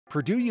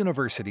Purdue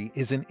University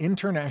is an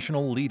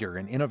international leader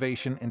in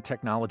innovation and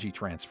technology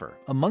transfer.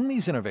 Among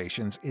these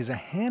innovations is a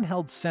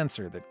handheld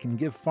sensor that can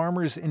give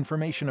farmers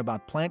information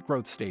about plant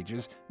growth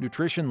stages,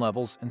 nutrition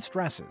levels, and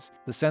stresses.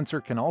 The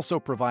sensor can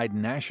also provide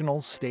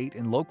national, state,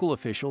 and local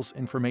officials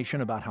information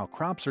about how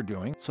crops are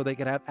doing so they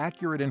can have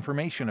accurate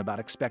information about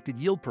expected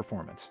yield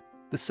performance.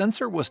 The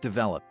sensor was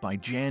developed by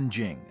Jan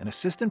Jing, an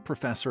assistant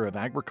professor of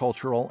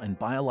agricultural and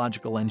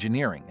biological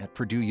engineering at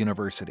Purdue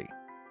University.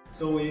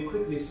 So we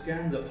quickly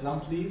scan the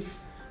plant leaf,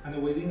 and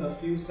within a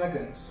few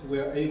seconds, we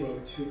are able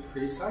to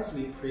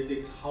precisely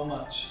predict how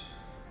much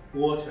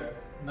water,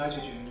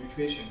 nitrogen,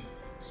 nutrition,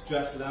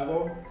 stress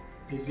level,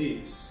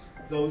 disease,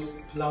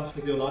 those plant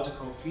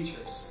physiological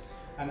features.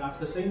 And at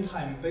the same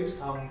time,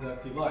 based on the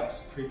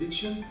device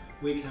prediction,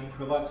 we can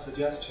provide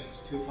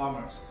suggestions to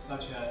farmers,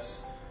 such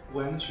as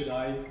when should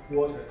I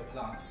water the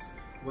plants?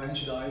 When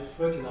should I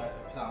fertilize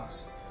the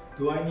plants?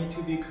 Do I need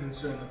to be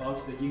concerned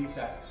about the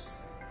insects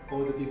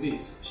or the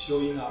disease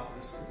showing up,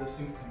 the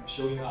symptom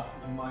showing up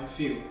in my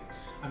field?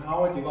 And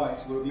our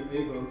device will be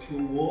able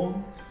to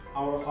warn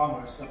our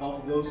farmers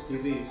about those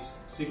disease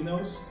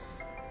signals,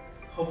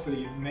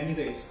 hopefully many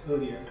days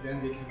earlier than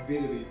they can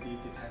visually be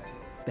detected.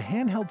 The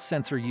handheld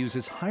sensor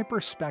uses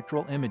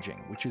hyperspectral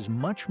imaging, which is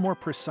much more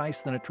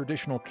precise than a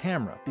traditional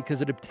camera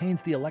because it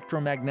obtains the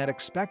electromagnetic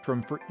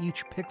spectrum for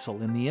each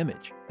pixel in the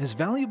image. As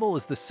valuable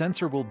as the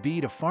sensor will be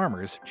to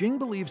farmers, Jing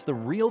believes the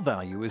real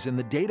value is in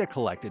the data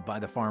collected by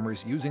the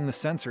farmers using the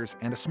sensors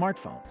and a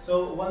smartphone.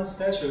 So one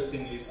special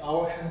thing is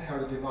our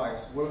handheld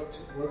device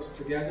works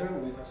together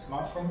with a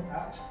smartphone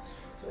app.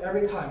 So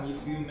every time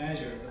if you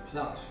measure the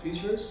plant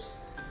features,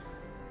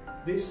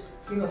 this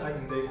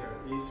phenotyping data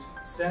is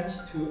sent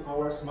to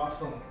our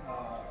smartphone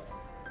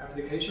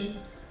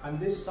application, and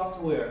this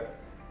software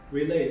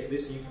relays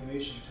this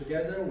information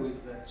together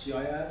with the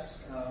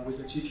GIS, with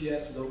the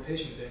GPS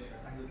location data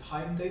and the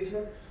time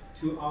data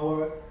to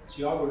our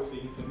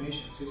geography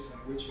information system,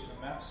 which is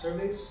a map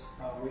service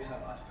we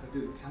have at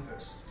Purdue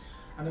campus.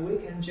 And we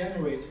can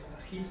generate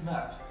a heat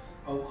map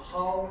of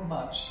how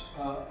much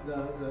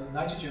the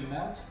nitrogen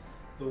map,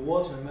 the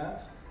water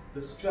map,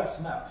 the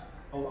stress map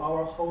of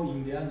our whole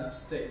Indiana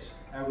state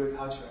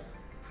agriculture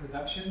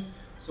production,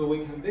 so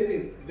we can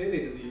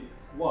vividly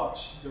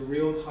watch the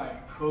real-time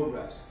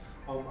progress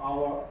of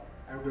our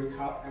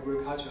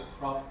agriculture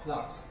crop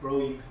plants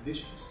growing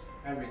conditions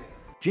every day.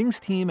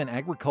 Jing's team in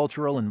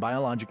agricultural and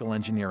biological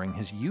engineering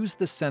has used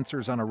the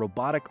sensors on a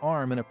robotic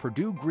arm in a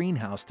Purdue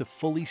greenhouse to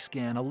fully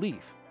scan a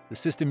leaf. The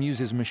system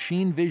uses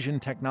machine vision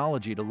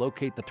technology to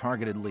locate the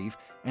targeted leaf,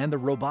 and the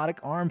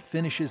robotic arm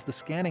finishes the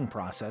scanning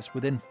process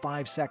within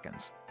 5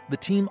 seconds. The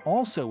team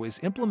also is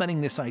implementing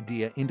this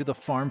idea into the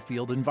farm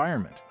field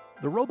environment.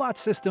 The robot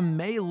system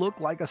may look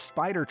like a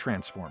spider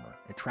transformer.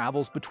 It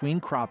travels between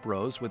crop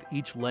rows with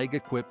each leg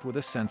equipped with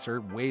a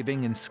sensor,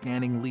 waving and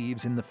scanning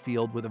leaves in the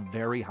field with a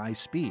very high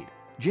speed.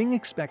 Jing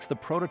expects the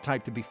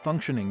prototype to be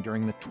functioning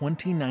during the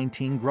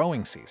 2019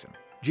 growing season.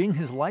 Jing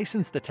has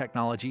licensed the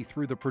technology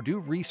through the Purdue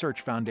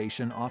Research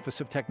Foundation Office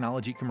of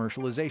Technology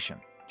Commercialization.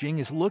 Jing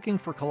is looking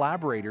for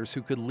collaborators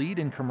who could lead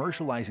in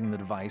commercializing the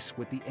device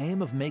with the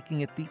aim of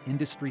making it the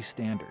industry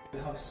standard. We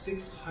have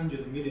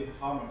 600 million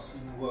farmers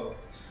in the world,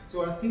 so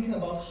we're thinking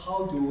about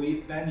how do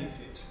we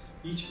benefit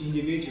each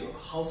individual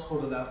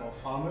household level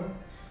farmer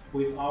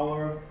with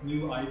our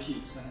new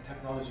IPs and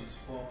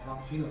technologies for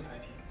plant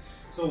phenotyping.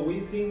 So we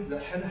think the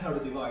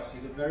handheld device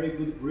is a very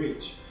good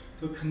bridge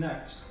to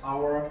connect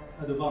our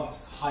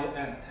advanced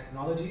high-end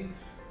technology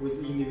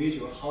with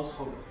individual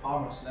household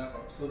farmers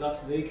level, so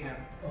that they can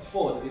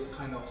afford this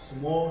kind of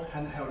small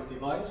handheld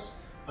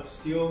device but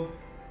still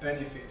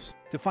benefit.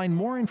 To find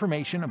more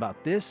information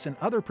about this and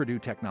other Purdue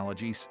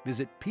technologies,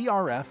 visit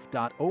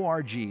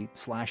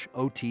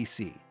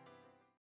prf.org/OTC.